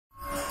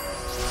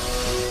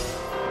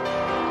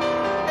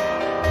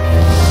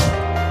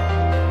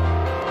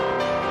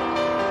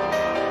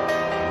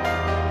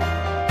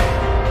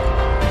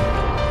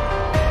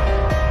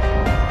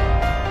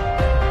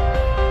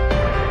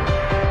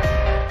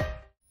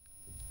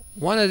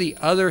One of the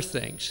other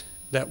things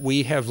that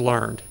we have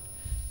learned,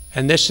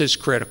 and this is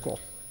critical,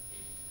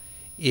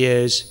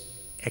 is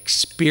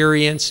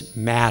experience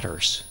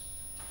matters.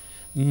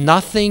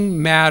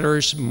 Nothing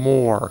matters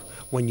more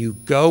when you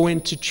go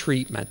into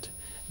treatment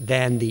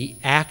than the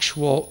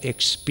actual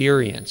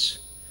experience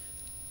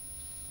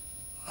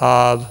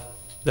of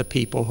the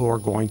people who are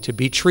going to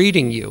be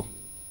treating you.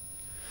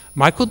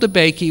 Michael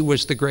DeBakey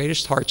was the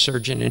greatest heart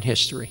surgeon in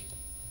history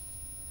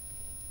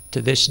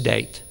to this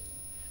date,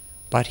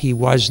 but he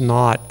was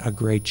not a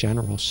great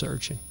general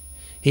surgeon.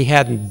 He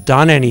hadn't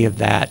done any of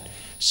that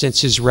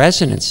since his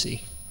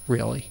residency,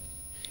 really.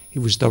 He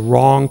was the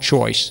wrong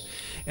choice.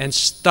 And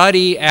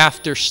study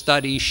after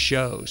study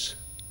shows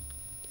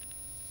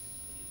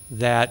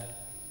that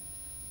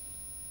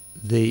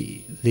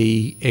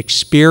the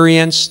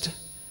experienced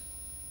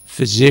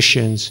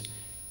physicians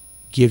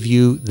give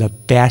you the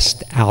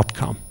best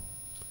outcome.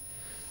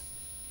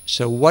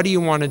 So what do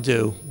you want to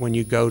do when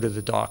you go to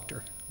the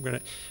doctor?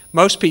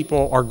 Most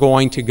people are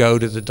going to go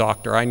to the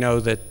doctor. I know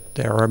that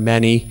there are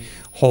many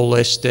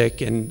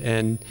holistic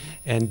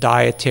and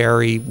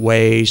dietary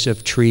ways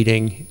of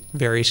treating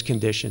various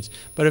conditions,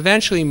 but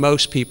eventually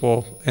most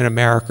people in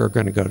America are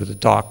going to go to the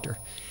doctor.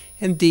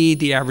 Indeed,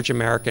 the average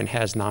American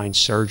has 9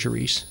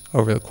 surgeries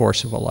over the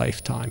course of a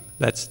lifetime.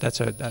 That's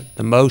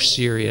the most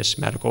serious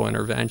medical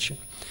intervention.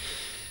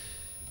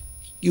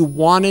 You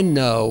want to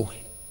know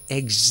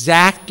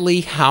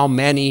exactly how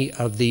many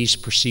of these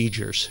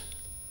procedures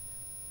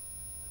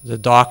the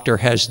doctor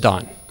has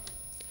done.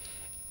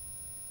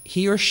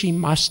 He or she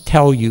must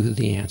tell you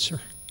the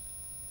answer.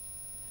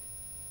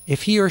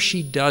 If he or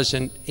she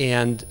doesn't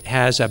and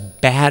has a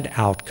bad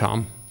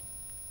outcome,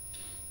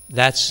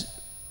 that's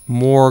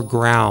more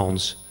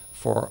grounds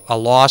for a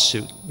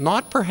lawsuit,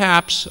 not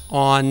perhaps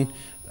on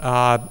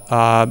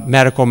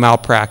medical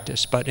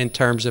malpractice, but in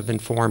terms of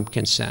informed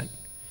consent.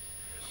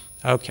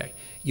 Okay,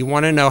 you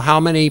want to know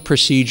how many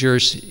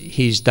procedures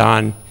he's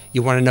done,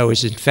 you want to know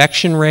his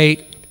infection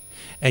rate,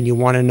 and you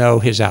want to know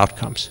his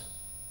outcomes.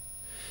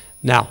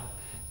 Now,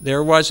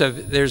 there's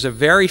a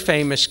very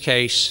famous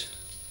case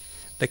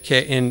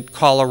in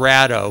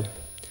Colorado,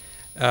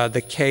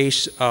 the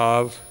case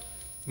of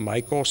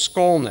Michael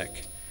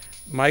Skolnick.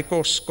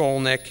 Michael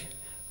Skolnick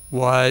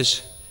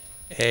was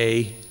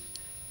a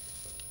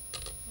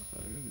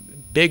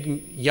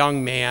big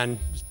young man,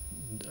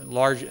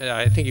 large.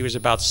 I think he was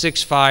about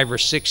 6'5" or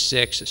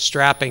 6'6", a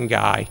strapping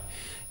guy,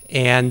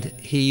 and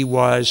he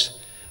was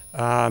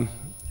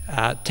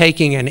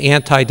taking an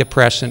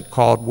antidepressant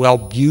called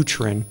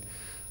Wellbutrin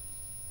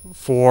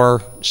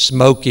for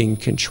smoking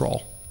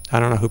control. I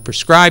don't know who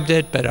prescribed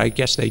it, but I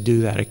guess they do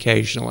that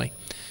occasionally.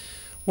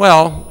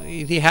 Well,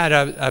 he had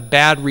a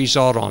bad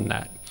result on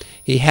that.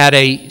 He had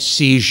a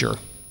seizure.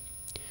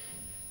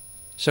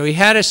 So he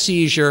had a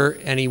seizure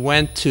and he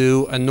went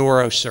to a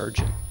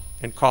neurosurgeon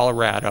in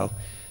Colorado.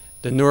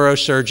 The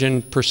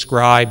neurosurgeon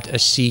prescribed a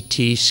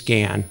CT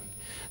scan.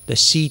 The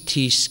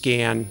CT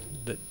scan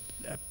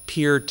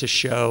appeared to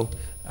show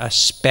a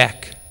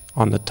speck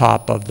on the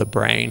top of the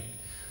brain.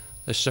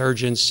 The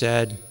neurosurgeon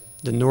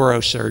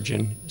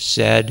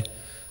said,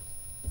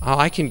 oh,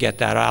 I can get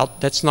that out.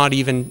 That's not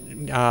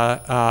even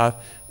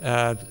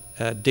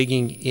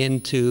digging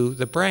into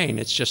the brain.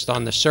 It's just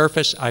on the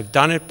surface. I've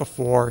done it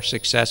before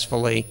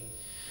successfully.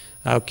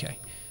 Okay.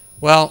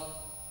 Well,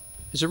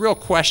 there's a real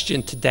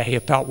question today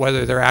about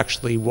whether there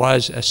actually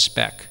was a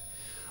speck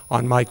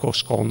on Michael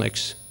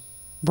Skolnick's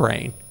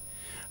brain.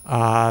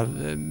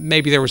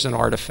 Maybe there was an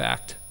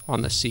artifact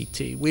on the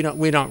CT. We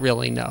don't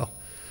really know.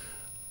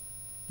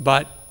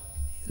 But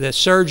the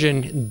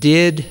surgeon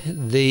did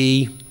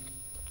the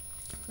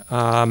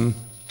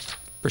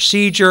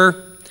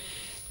procedure,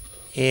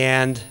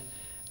 and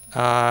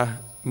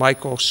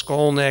Michael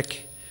Skolnick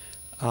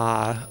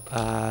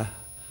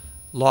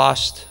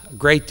lost a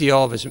great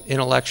deal of his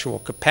intellectual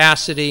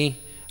capacity,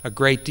 a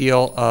great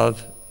deal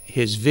of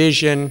his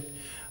vision.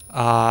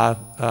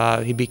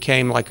 He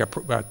became like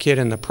a kid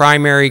in the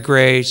primary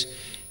grades.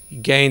 He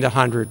gained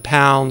 100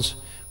 pounds,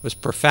 was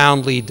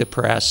profoundly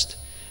depressed,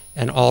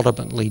 and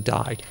ultimately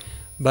died.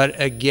 But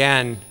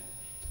again,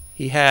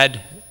 he had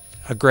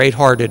a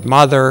great-hearted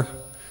mother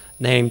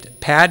named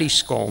Patty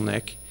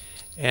Skolnick,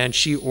 and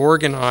she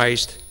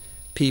organized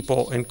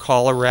people in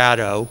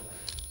Colorado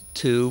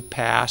to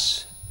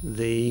pass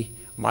the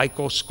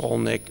Michael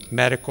Skolnick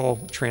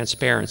Medical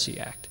Transparency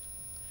Act.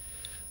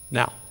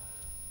 Now,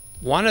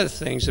 one of the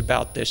things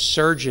about this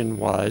surgeon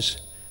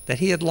was that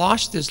he had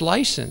lost his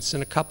license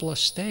in a couple of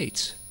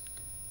states.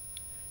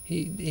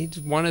 He's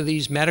one of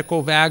these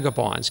medical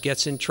vagabonds,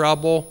 gets in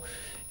trouble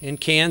in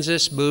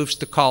Kansas, moves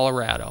to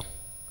Colorado.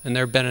 And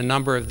there have been a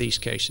number of these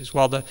cases.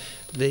 Well,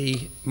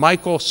 the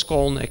Michael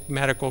Skolnick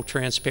Medical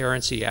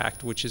Transparency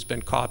Act, which has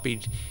been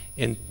copied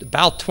in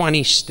about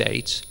 20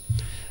 states,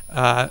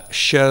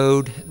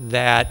 showed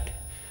that,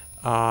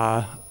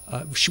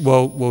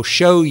 will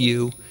show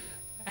you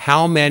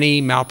how many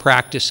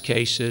malpractice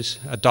cases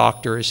a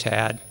doctor has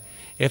had,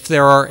 if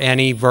there are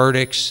any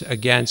verdicts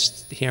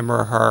against him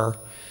or her,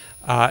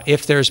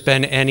 if there's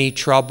been any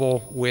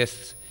trouble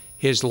with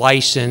his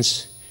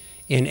license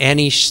in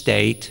any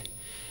state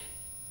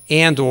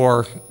and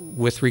or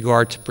with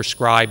regard to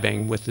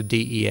prescribing with the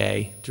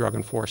DEA, Drug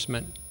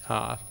Enforcement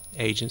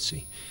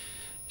Agency.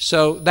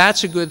 So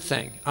that's a good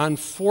thing.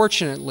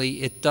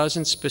 Unfortunately, it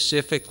doesn't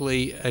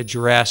specifically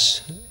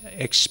address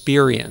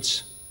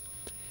experience,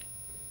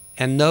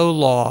 and no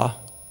law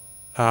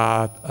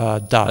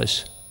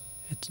does.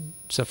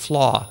 It's a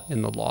flaw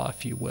in the law,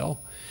 if you will.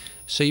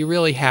 So you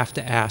really have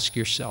to ask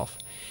yourself,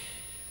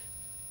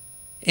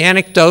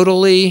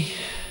 anecdotally,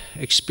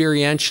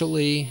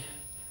 experientially,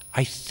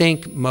 I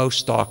think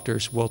most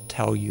doctors will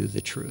tell you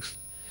the truth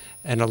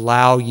and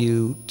allow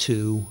you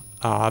to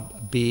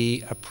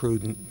be a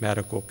prudent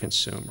medical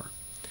consumer.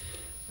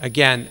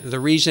 Again, the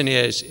reason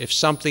is if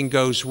something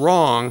goes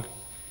wrong,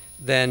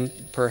 then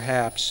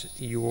perhaps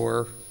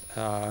your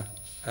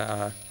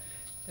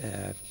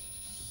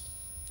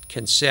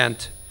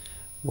consent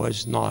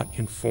was not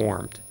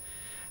informed.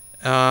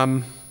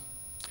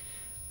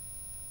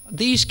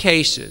 These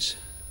cases,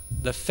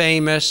 the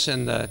famous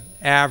and the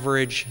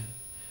average,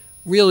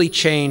 really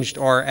changed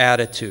our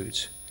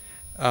attitudes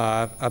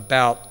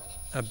about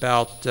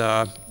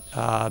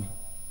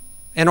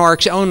and our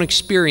own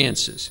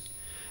experiences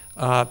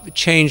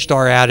changed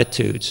our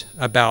attitudes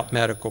about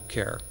medical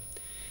care.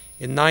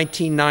 In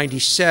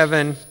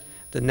 1997,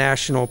 the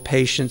National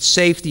Patient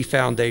Safety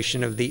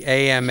Foundation of the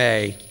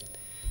AMA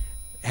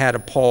had a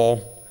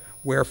poll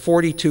where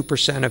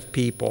 42% of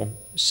people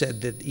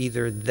said that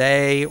either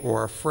they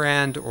or a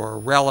friend or a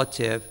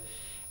relative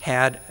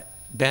had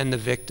been the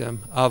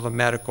victim of a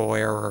medical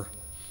error.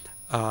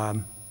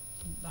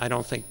 I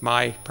don't think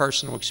my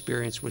personal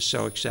experience was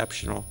so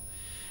exceptional.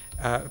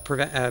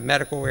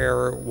 Medical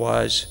error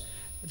was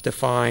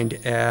defined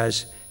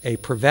as a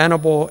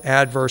preventable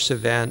adverse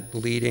event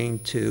leading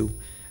to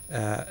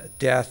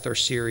death or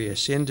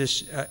serious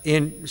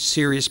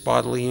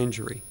bodily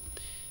injury.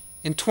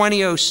 In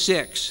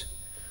 2006,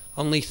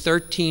 only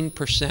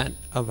 13%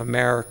 of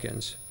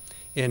Americans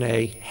in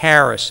a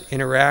Harris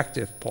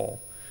Interactive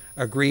poll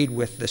agreed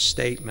with the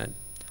statement,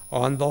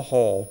 on the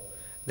whole,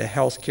 the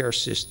healthcare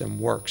system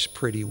works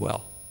pretty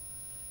well.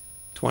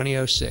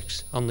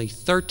 2006, only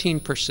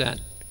 13%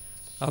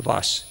 of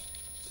us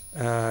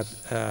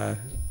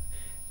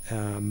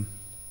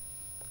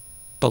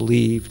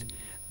believed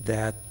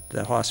that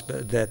the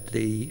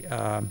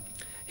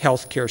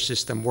healthcare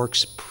system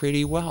works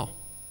pretty well.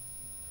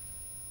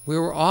 We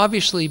were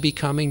obviously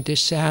becoming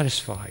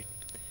dissatisfied.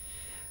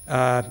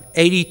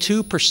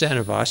 82%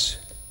 of us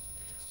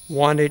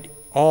wanted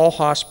all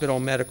hospital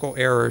medical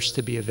errors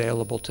to be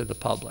available to the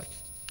public.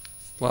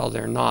 Well,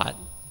 they're not,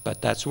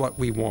 but that's what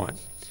we want.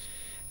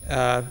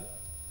 And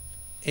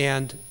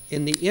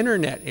in the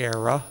internet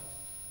era,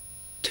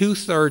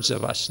 2/3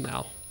 of us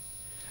now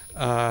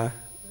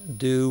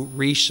do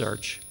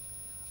research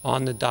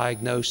on the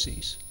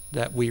diagnoses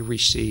that we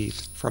receive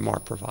from our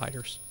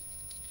providers,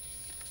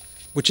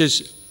 which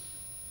is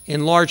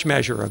in large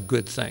measure a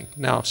good thing.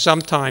 Now,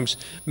 sometimes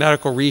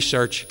medical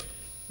research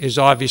is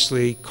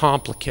obviously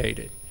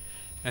complicated,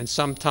 and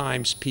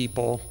sometimes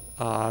people,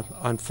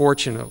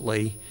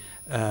 unfortunately,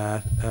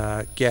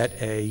 get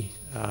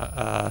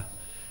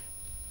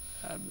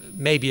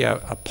maybe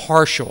a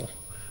partial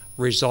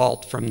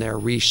result from their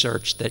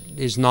research that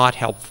is not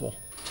helpful.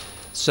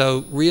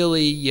 So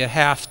really you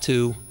have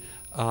to,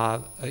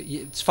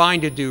 it's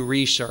fine to do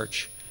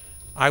research.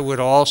 I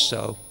would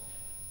also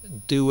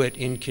do it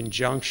in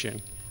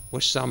conjunction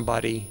with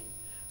somebody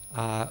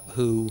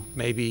who,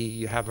 maybe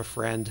you have a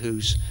friend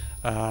who's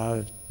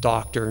a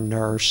doctor,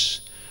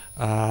 nurse,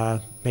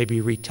 maybe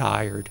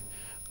retired.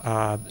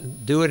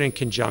 Do it in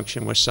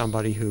conjunction with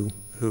somebody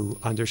who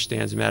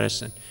understands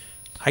medicine.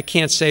 I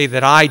can't say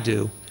that I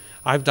do.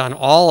 I've done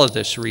all of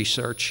this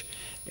research,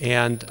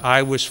 and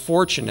I was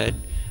fortunate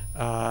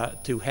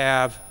to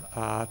have,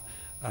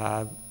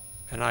 and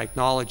I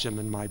acknowledge them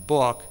in my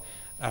book,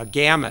 a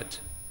gamut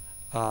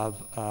of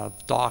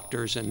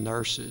doctors and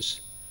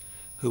nurses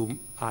whom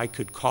I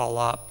could call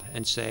up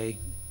and say,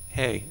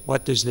 hey,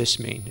 what does this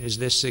mean? Is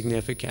this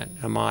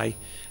significant? Am I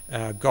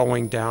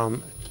going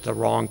down the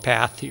wrong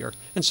path here?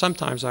 And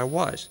sometimes I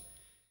was.